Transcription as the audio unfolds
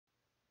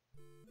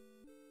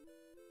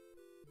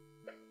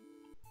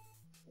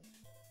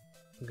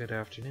Good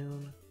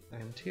afternoon,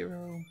 I'm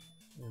Tiro,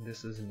 and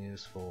this is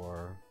news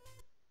for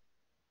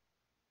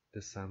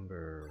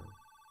December,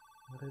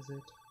 what is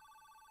it?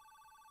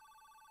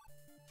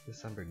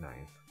 December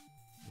 9th.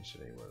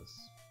 Yesterday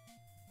was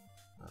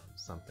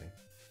something.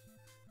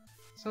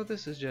 So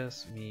this is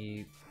just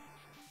me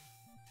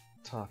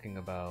talking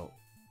about,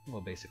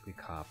 well, basically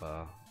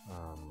COPPA.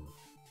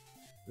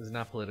 This is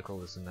not political,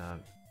 this is not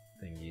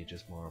thingy,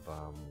 just more of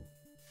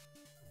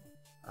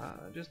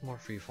just more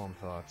freeform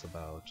thoughts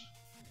about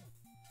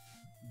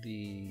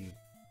the,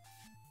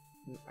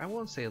 I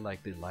won't say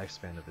like the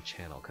lifespan of the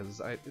channel,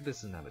 because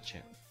this is not a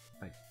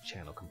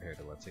channel compared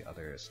to, let's say,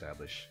 other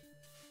established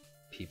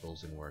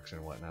peoples and works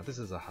and whatnot. This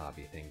is a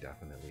hobby thing,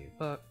 definitely,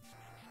 but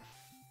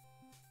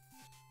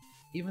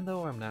even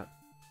though I'm not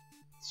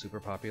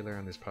super popular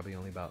and there's probably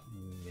only about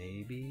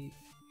maybe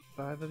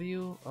 5 of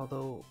you,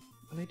 although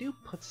when I do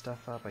put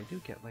stuff up I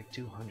do get like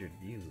 200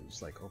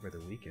 views like over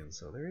the weekend,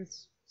 so there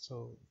is,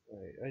 so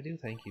I do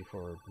thank you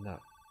for not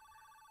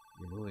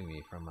removing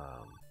me from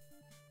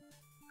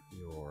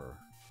your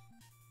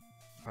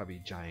probably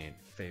giant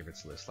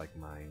favorites list like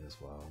mine as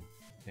well.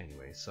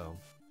 Anyway, so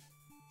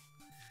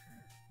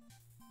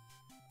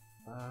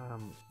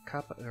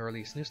COPPA, or at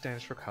least new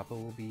standards for COPPA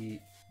will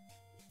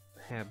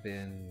have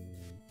been,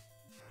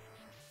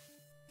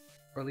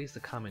 or at least the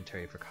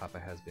commentary for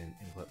COPPA has been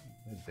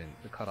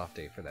the cutoff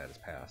date for that is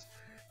passed.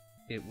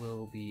 It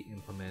will be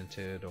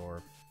implemented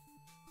or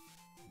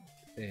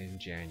in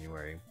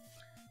January.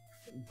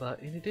 But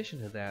in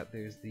addition to that,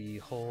 there's the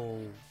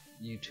whole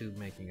YouTube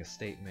making a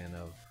statement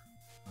of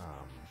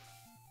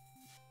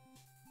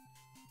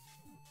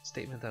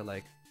statement that,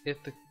 like,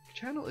 if the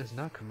channel is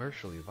not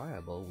commercially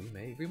viable, we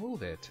may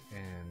remove it,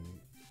 and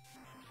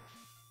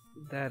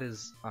that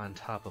is on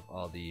top of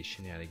all the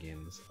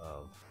shenanigans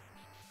of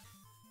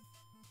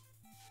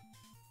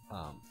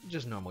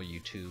just normal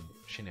YouTube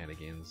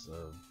shenanigans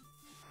of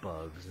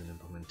bugs and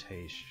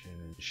implementation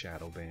and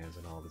shadow bans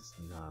and all this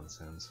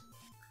nonsense.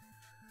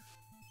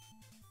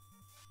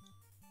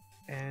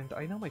 And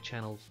I know my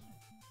channel's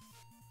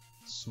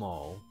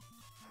small.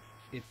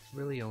 It's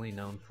really only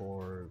known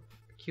for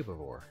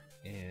Cubivore,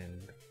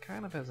 and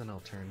kind of as an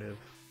alternative.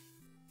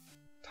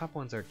 Top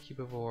ones are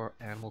Cubivore,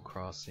 Animal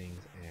Crossing,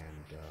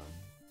 and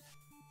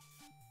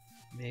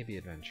maybe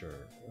Adventure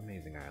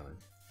Amazing Island.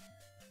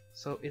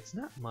 So it's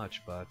not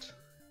much, but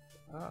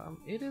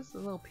it is a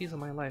little piece of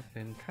my life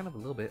and kind of a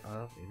little bit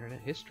of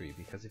internet history,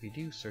 because if you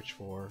do search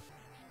for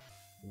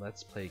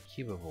Let's Play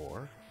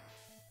Cubivore,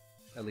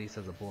 at least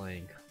as a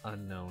blank,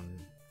 unknown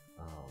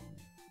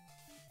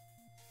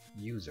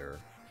user,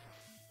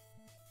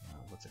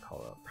 what's it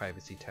called, a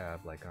privacy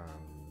tab like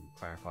on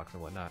Firefox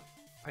and whatnot,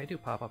 I do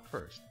pop up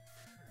first.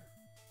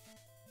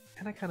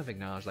 And I kind of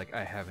acknowledge, like,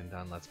 I haven't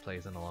done Let's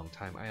Plays in a long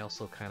time. I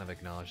also kind of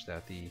acknowledge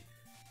that the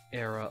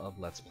era of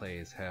Let's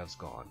Plays has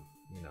gone.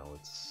 You know,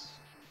 it's,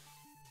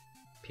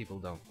 people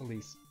don't, at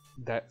least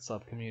that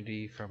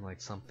sub-community from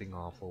like Something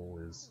Awful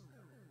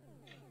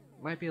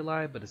might be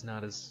alive, but it's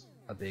not as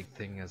a big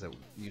thing as it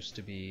used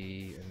to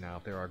be. And now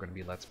if there are going to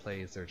be Let's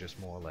Plays, they're just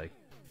more like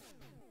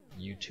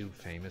YouTube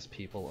famous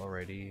people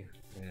already,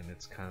 and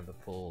it's kind of the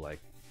full like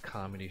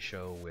comedy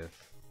show with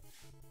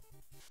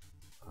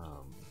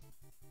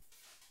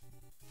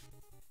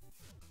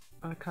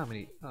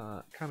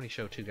comedy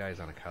show, two guys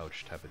on a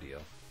couch type of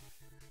deal.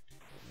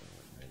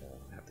 I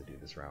don't have to do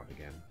this round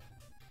again,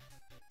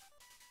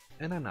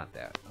 and I'm not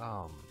that.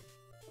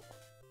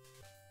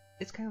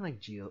 It's kind of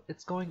like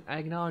I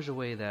acknowledge the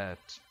way that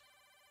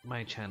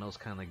my channel is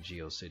kind of like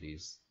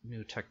GeoCities.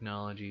 New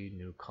technology,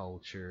 new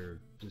culture,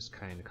 just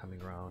kind of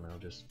coming around. I'll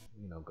just,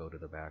 you know, go to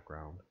the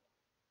background.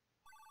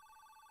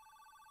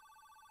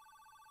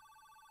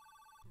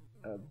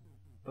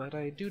 But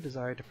I do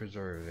desire to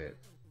preserve it,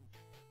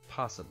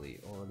 possibly,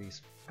 or at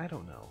least, I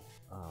don't know.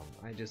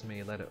 I just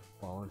may let it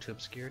fall into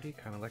obscurity,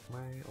 kind of like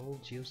my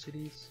old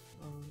GeoCities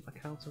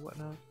accounts and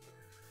whatnot.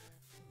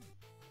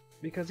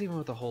 Because even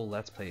with the whole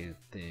Let's Play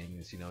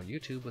things, you know,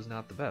 YouTube was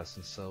not the best,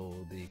 and so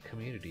the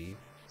community,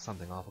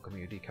 Something Awful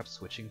community, kept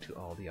switching to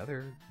all the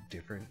other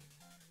different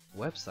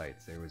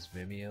websites. There was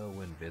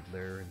Vimeo and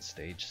Vidler and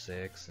Stage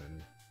 6,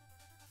 and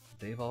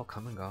they've all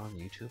come and gone.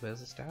 YouTube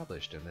has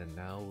established, and then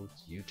now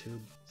YouTube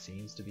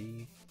seems to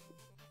be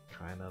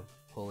kind of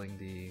pulling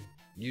the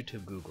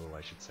YouTube Google,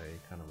 I should say,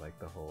 kind of like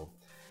the whole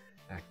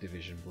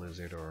Activision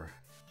Blizzard, or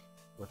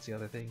what's the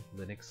other thing?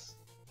 Linux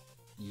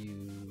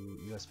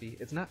USB?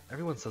 It's not,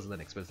 everyone says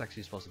Linux, but it's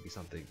actually supposed to be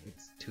something,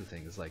 it's two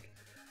things, like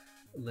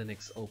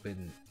Linux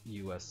Open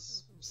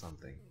US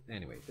something.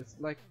 Anyway, it's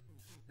like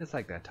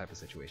that type of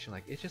situation,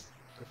 like it's just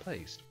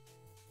replaced.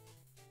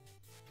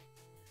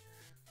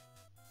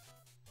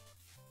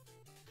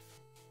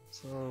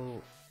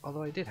 So,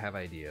 although I did have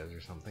ideas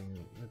or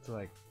something, it's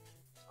like,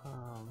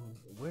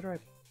 where do I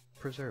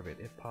preserve it,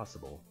 if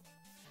possible?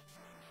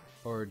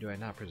 Or do I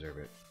not preserve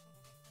it?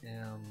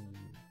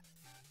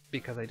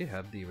 Because I do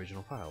have the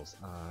original files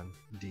on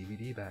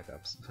DVD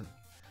backups.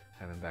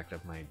 Haven't backed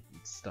up my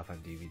stuff on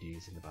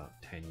DVDs in about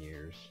 10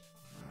 years.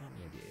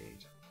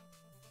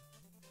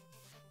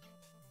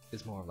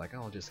 is more of like,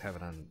 I'll just have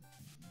it on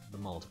the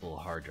multiple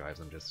hard drives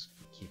I'm just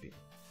keeping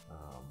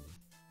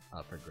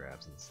up for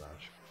grabs and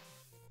such.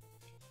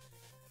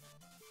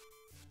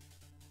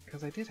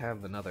 Because I did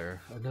have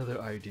another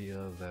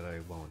idea that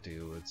I won't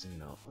do. It's, you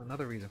know,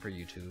 another reason for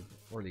YouTube,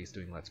 or at least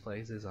doing Let's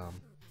Plays, is oh,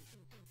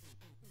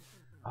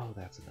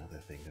 that's another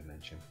thing to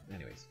mention.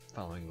 Anyways,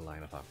 following the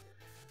line of thought.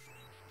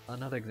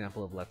 Another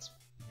example of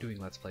doing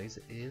Let's Plays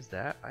is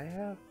that I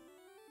have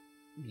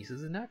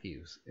nieces and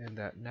nephews, and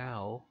that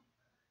now,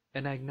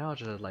 and I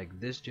acknowledge that like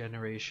this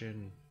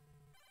generation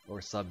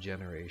or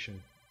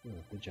sub-generation,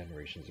 the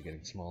generations are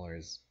getting smaller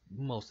is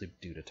mostly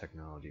due to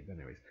technology, but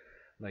anyways,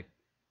 like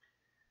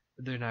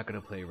they're not gonna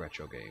play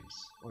retro games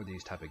or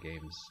these type of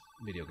games,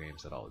 video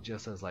games at all.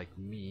 Just as like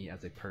me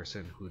as a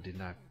person who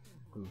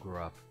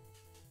grew up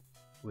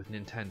with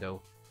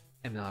Nintendo,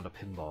 am not a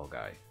pinball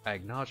guy. I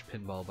acknowledge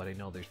pinball, but I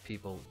know there's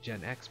people,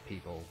 Gen X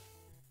people,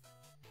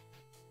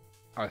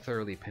 are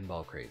thoroughly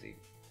pinball crazy.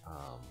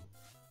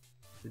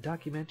 The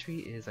documentary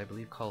is, I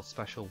believe, called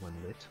Special When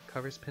Lit,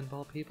 covers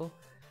pinball people,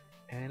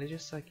 and it's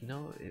just like, you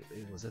know, it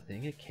was a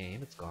thing, it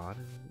came, it's gone,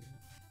 and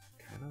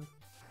kind of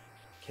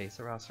que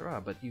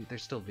sera, but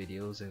there's still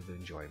videos of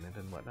enjoyment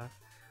and whatnot.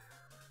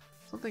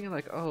 So I'm thinking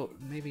like, oh,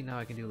 maybe now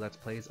I can do Let's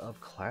Plays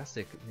of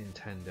classic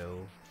Nintendo.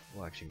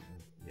 Well, actually,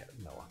 yeah,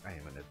 no, I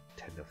am a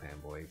Nintendo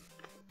fanboy,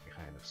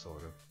 kind of,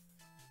 sort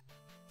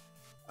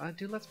of.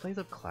 Do Let's Plays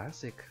of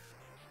classic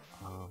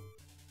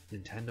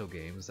Nintendo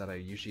games that I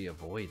usually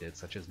avoided,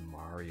 such as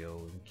Mario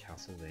and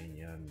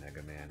Castlevania and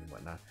Mega Man and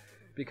whatnot,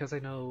 because I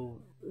know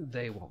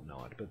they won't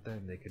know it, but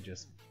then they could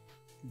just,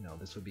 you know,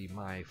 this would be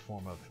my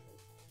form of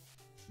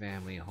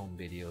family home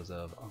videos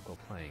of Uncle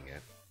playing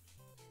it,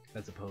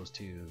 as opposed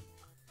to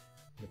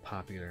the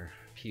popular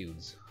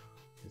feuds.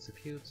 Is it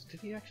feuds?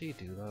 Did he actually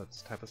do that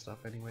type of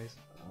stuff anyways?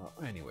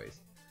 Anyways,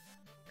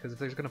 because if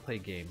there's going to play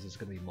games, it's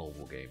going to be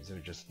mobile games. They're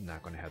just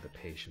not going to have the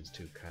patience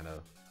to kind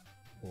of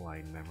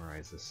blind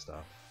memorize this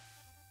stuff.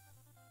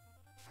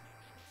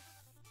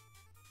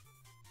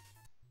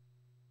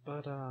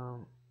 But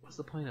what's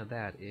the point of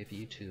that if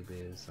YouTube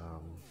is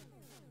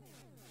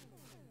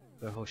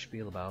the whole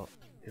spiel about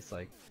it's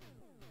like,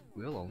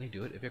 we'll only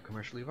do it if you're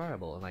commercially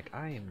viable, and like,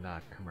 I am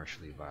not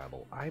commercially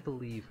viable. I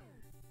believe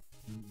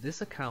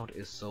this account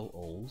is so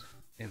old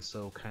and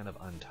so kind of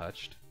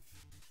untouched.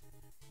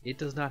 It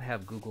does not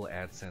have Google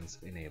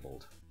AdSense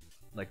enabled.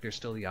 Like, there's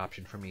still the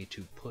option for me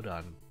to put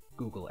on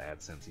Google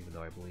AdSense, even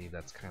though I believe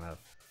that's kind of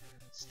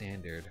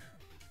standard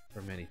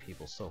for many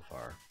people so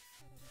far.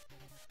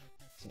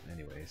 So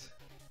anyways,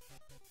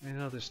 I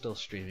know there's still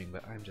streaming,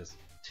 but I'm just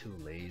too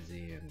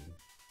lazy, and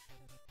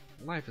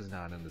life is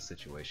not in the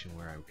situation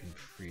where I can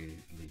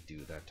freely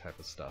do that type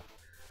of stuff.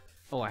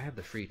 Oh, I have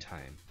the free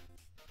time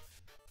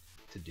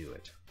to do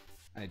it.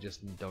 I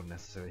just don't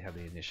necessarily have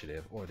the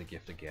initiative or the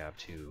gift of gab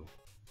to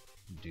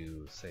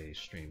do, say,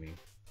 streaming.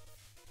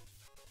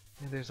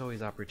 And there's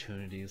always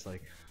opportunities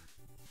like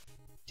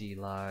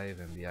D-Live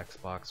and the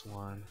Xbox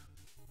One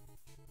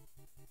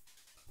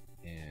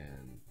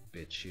and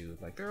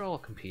BitChute. Like, they're all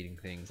competing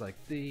things. Like,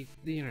 the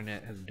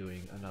internet is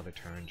doing another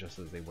turn, just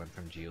as they went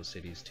from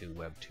GeoCities to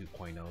Web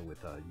 2.0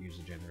 with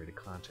user-generated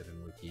content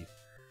and wiki.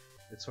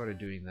 It's sort of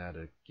doing that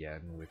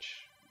again,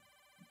 which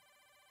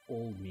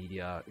old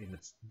media in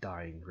its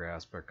dying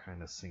grasp are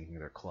kind of sinking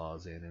their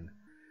claws in, and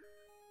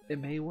it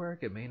may work,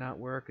 it may not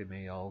work, it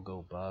may all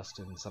go bust,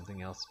 and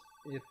something else.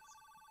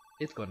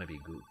 It's going to be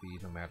goofy.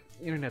 No matter,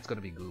 the internet's going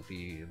to be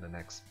goofy in the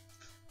next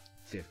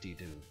 50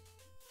 to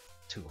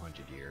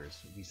 200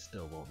 years. We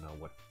still won't know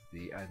what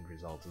the end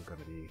result is going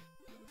to be.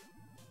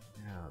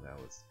 Oh, that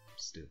was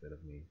stupid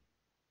of me.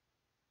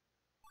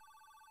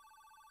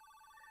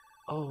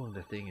 Oh,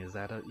 the thing is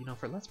that, you know,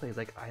 for Let's Plays,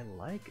 like, I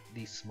like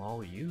the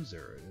small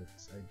user.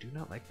 I do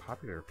not like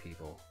popular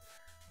people.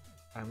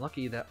 I'm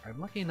lucky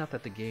enough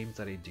that the games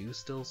that I do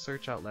still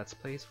search out Let's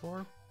Plays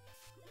for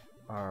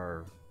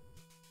are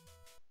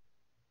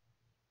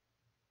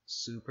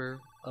super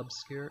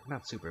obscure,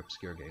 not super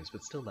obscure games,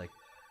 but still like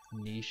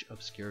niche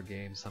obscure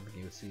games, something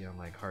you would see on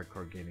like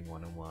Hardcore Gaming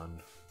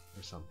 101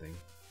 or something.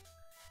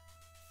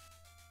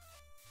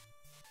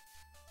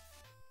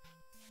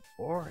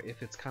 Or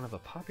if it's kind of a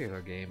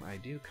popular game, I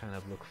do kind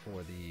of look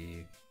for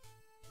the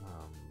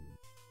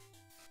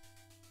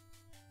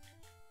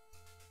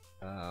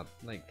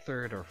like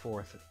third or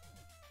fourth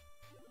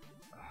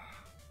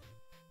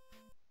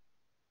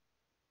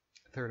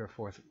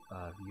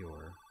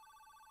viewer.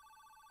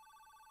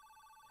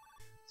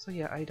 So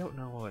yeah, I don't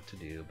know what to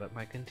do, but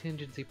my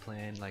contingency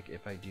plan, like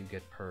if I do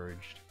get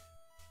purged,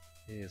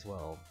 is,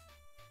 well,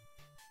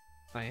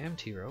 I am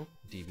Tiro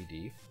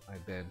DVD.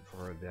 I've been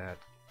for that,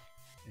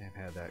 and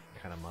had that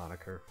kind of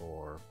moniker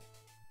for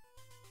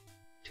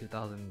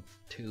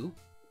 2002,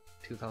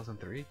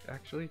 2003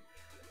 actually.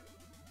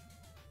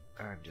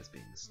 I'm just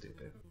being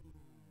stupid.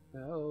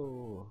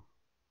 No.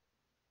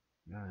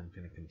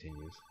 Infinite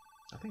continues.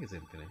 I think it's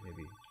infinite,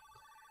 maybe.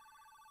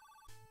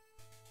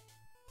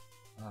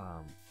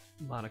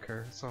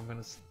 Moniker, so I'm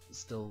gonna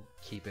still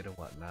keep it and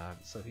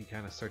whatnot. So if you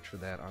kind of search for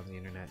that on the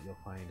internet, you'll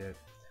find it.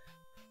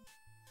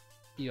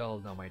 you all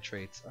know my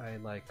traits. I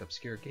like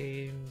obscure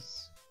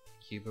games,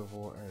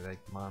 cubivore, I like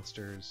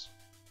monsters,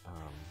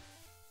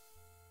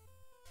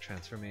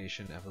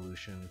 transformation,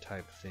 evolution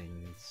type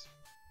things.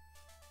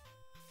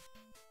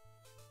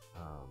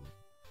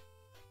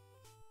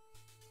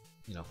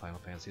 You know, Final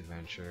Fantasy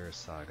Adventure,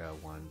 Saga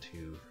 1,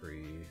 2,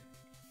 3,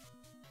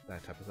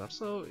 that type of stuff.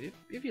 So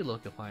if you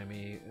look, you'll find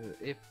me.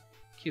 If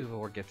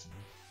Cubivore gets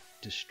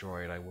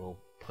destroyed, I will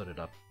put it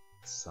up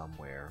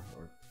somewhere.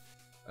 Or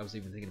I was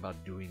even thinking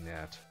about doing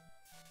that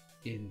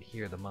in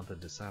here the month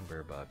of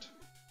December, but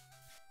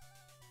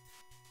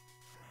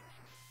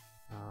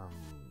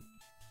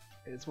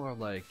it's more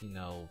like, you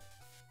know,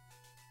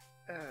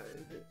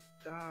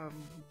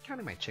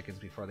 counting my chickens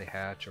before they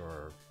hatch,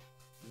 or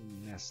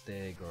nest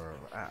egg, or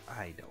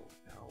I don't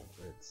know.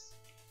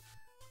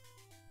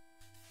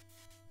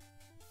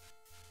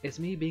 It's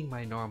me being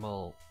my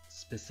normal,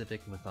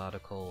 specific,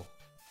 methodical,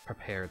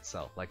 prepared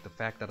self. Like the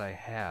fact that I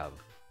have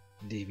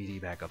DVD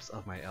backups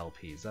of my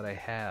LPs, that I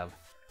have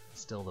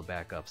still the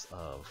backups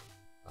of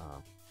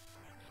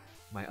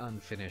my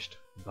unfinished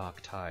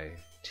Boktai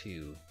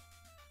 2,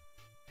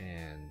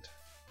 and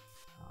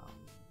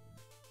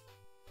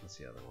what's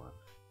the other one?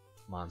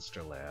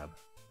 Monster Lab.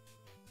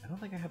 I don't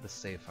think I have the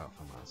save file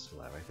for Monster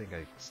Lab. I think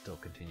I still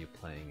continue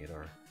playing it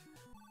or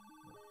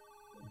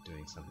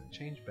doing something.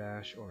 Change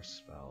bash or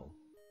spell.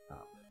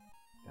 Up.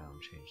 Down,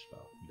 change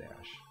spell.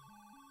 Dash.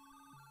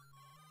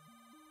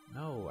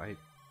 No,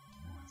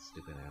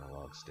 stupid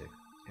analog stick.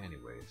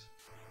 Anyways.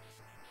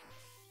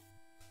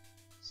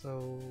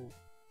 So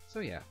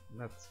yeah,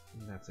 that's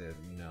it,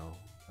 you know.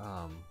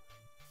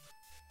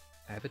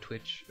 I have a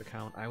Twitch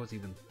account. I was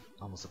even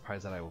almost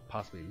surprised that I would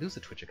possibly lose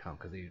a Twitch account,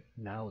 because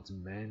now it's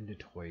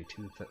mandatory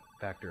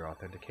two-factor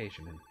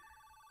authentication, and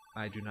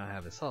I do not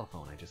have a cell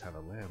phone, I just have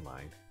a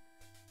landline.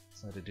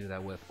 So I had to do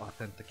that with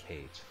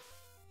Authenticate,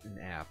 an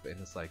app, and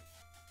it's like,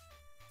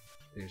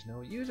 there's no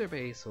user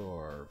base,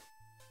 or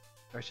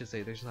I should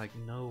say there's like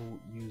no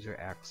user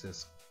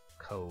access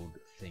code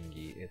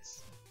thingy.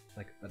 It's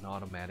like an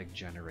automatic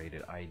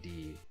generated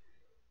ID,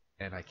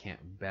 and I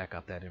can't back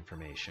up that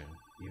information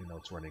even though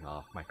it's running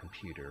off my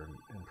computer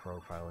and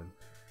profile. And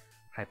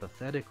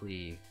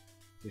hypothetically,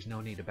 there's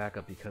no need to back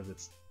up because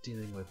it's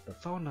dealing with the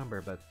phone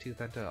number, but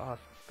two-factor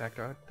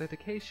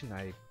authentication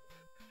I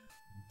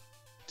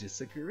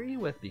disagree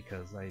with,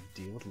 because I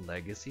deal with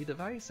legacy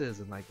devices,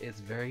 and like, it's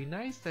very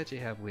nice that you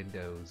have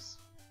Windows,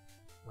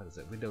 what is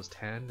it, Windows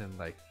 10, and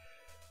like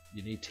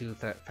you need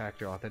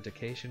two-factor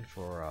authentication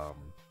for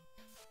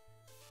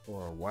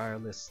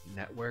wireless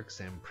networks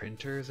and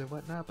printers and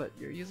whatnot, but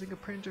you're using a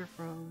printer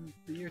from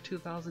the year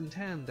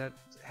 2010 that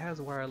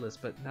has wireless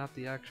but not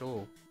the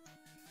actual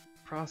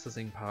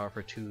processing power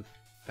for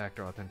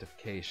two-factor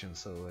authentication.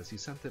 So as you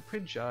send the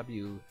print job,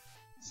 you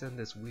send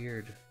this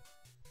weird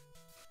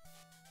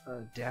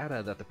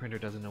data that the printer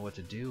doesn't know what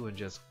to do and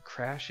just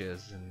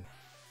crashes, and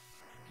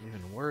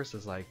even worse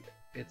is like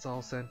it's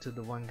all sent to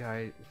the one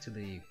guy, to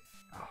the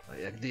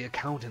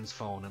accountant's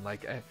phone, and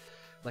like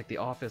the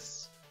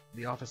office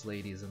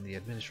ladies and the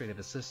administrative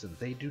assistants,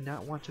 they do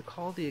not want to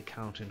call the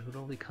accountant, who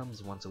only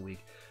comes once a week,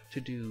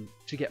 to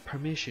get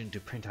permission to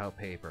print out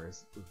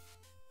papers.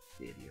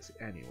 Idiocy.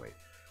 Anyway,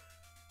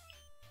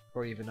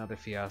 or even other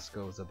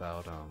fiascos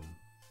about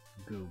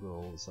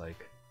Google's,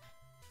 like,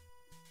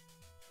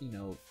 you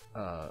know,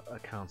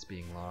 accounts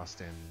being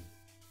lost in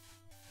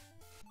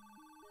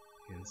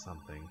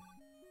something,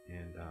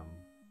 and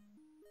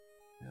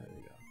there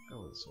you go.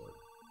 Go with the sword.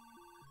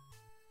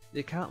 The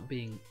account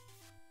being,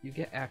 you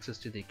get access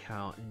to the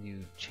account and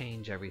you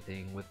change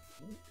everything with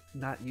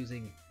not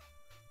using.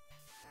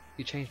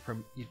 You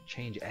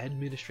change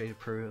administrative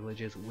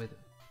privileges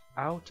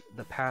without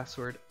the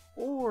password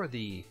or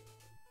the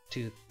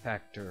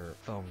two-factor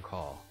phone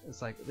call.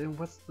 It's like, then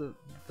what's the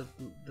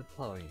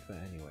point? But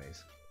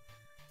anyways,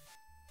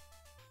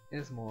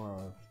 it's more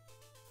of,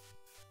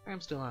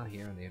 I'm still out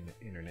here on the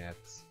internet,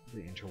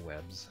 the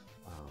interwebs.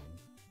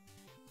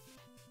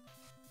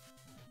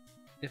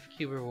 If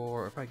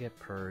Cubivore, if I get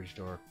purged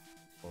or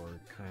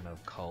kind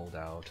of called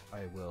out,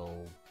 I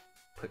will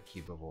put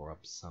Cubivore up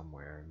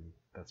somewhere, and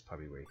that's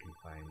probably where you can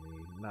find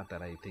me. Not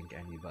that I think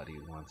anybody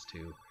wants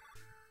to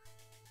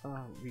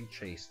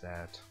retrace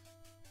that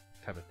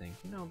type of thing.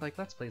 You know, like,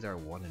 Let's Plays are a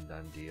one and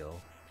done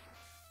deal.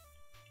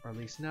 Or at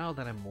least now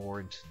that I'm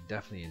more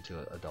definitely into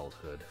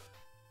adulthood.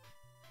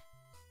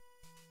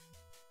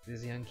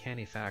 There's the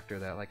uncanny factor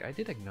that, like, I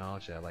did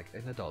acknowledge that, like,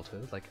 in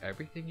adulthood, like,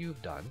 everything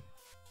you've done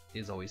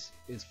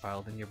is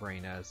filed in your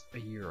brain as a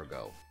year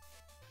ago,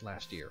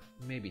 last year,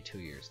 maybe 2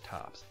 years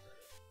tops,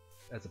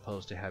 as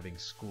opposed to having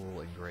school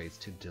and grades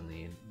to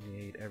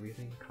delineate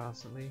everything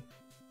constantly.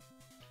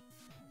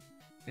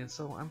 And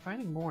so I'm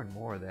finding more and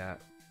more that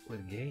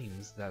with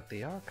games that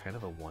they are kind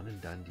of a one and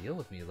done deal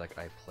with me. Like,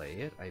 I play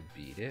it, I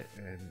beat it,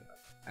 and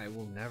I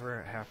will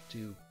never have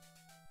to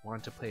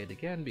want to play it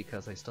again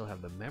because I still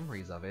have the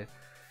memories of it.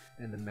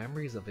 And the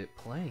memories of it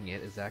playing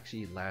it is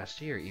actually last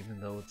year, even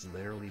though it's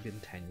literally been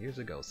 10 years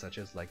ago, such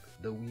as, like,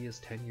 the Wii is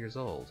 10 years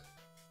old.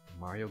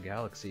 Mario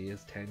Galaxy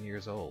is 10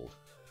 years old.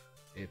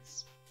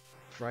 It's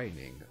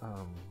frightening.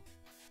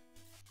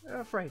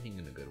 Frightening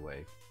in a good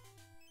way.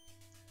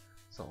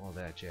 So all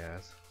that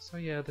jazz. So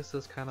yeah, this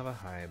is kind of a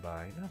high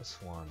buy, not a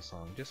swan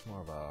song, just more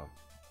of a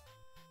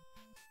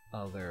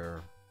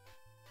other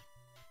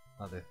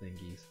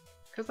thingies.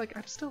 Cause like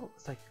I'm still,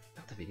 it's like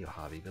not the video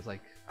hobby, but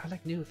like I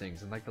like new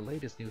things, and like the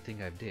latest new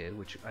thing I did,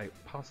 which I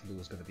possibly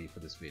was gonna be for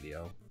this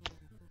video,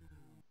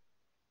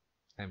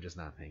 I'm just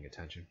not paying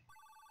attention,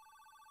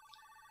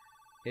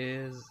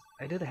 is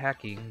I did a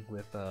hacking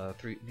with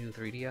new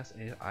 3DS,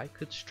 and I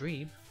could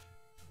stream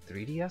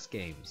 3DS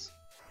games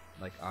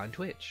like on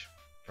Twitch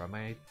from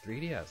my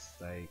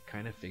 3DS. I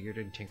kind of figured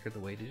and tinkered the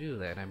way to do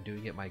that, and I'm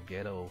doing it my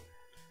ghetto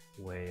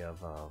way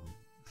of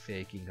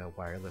faking a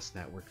wireless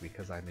network,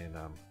 because I'm in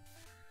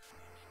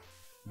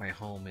my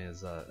home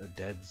is a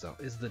dead zone,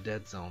 is the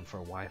dead zone for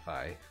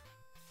Wi-Fi.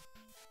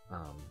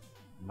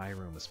 My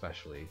room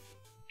especially.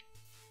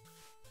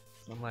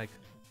 So I'm like,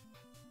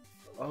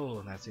 oh,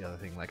 and that's the other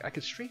thing. Like I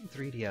could stream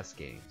 3DS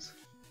games,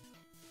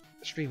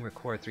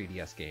 record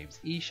 3DS games,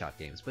 eShot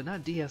games, but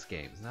not DS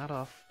games, not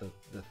off the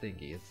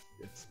thingy.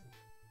 It's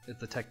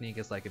the technique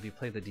is like if you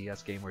play the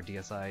DS game or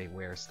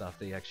DSiWare stuff,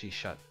 they actually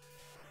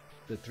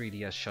the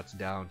 3DS shuts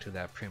down to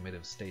that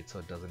primitive state, so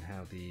it doesn't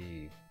have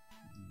the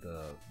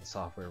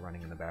software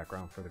running in the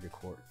background for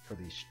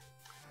the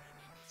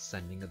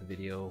sending of the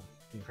video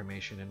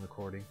information and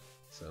recording,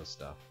 so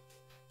stuff.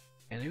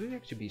 And it would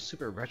actually be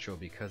super retro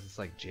because it's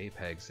like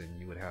JPEGs, and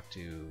you would have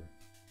to.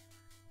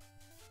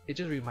 It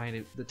just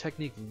the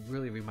technique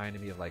really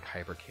reminded me of like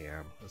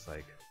Hypercam. It's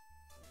like,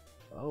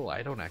 oh,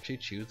 I don't actually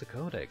choose the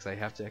codecs, I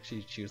have to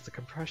actually choose the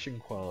compression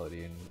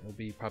quality, and it'll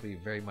be probably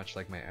very much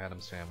like my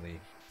Addams Family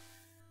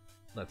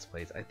Let's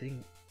Plays. I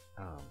think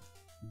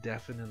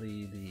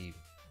definitely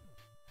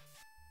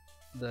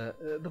the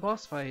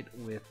boss fight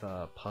with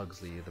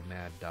Pugsley, the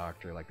Mad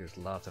Doctor, like there's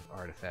lots of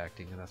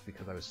artifacting, and that's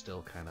because I was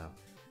still kind of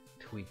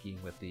tweaking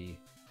with the.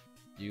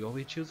 You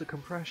only choose a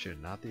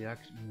compression, not the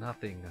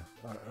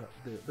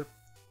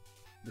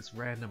this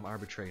random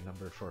arbitrary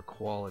number for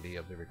quality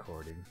of the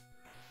recording.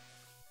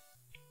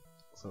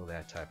 So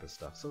that type of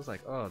stuff. So it's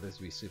like, oh, this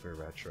would be super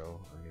retro,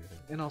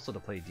 and also to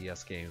play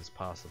DS games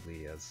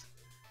possibly as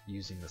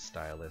using the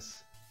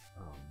stylus.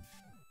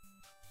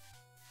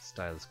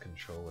 Stylus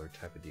controller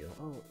type of deal.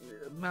 Oh,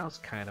 mouse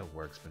kind of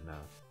works, but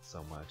not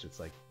so much. It's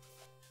like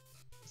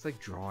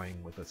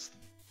drawing with a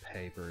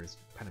pen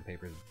and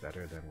paper is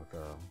better than with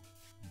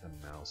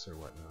the mouse or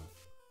whatnot.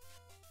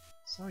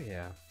 So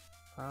yeah,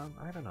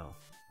 I don't know.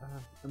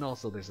 And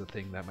also there's the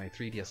thing that my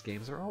 3DS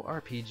games are all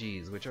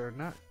RPGs, which are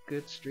not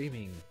good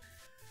streaming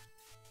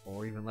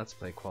or even Let's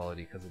Play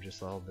quality because of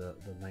just all the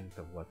length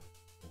of what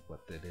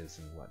it is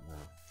and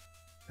whatnot.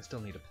 I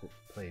still need to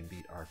play and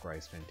beat Arc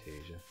Rise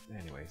Fantasia.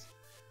 Anyways.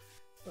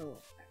 So,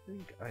 I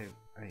think I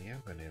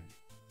am gonna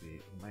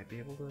might be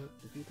able to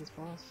defeat this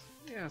boss.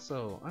 Yeah,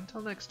 so,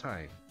 until next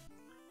time,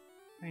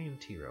 I am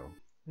Tiro,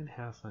 and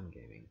have fun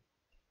gaming.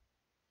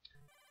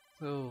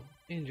 So,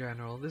 in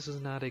general, this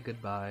is not a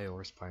goodbye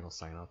or final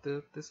sign-off.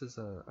 This is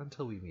a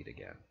until we meet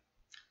again.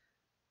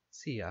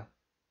 See ya.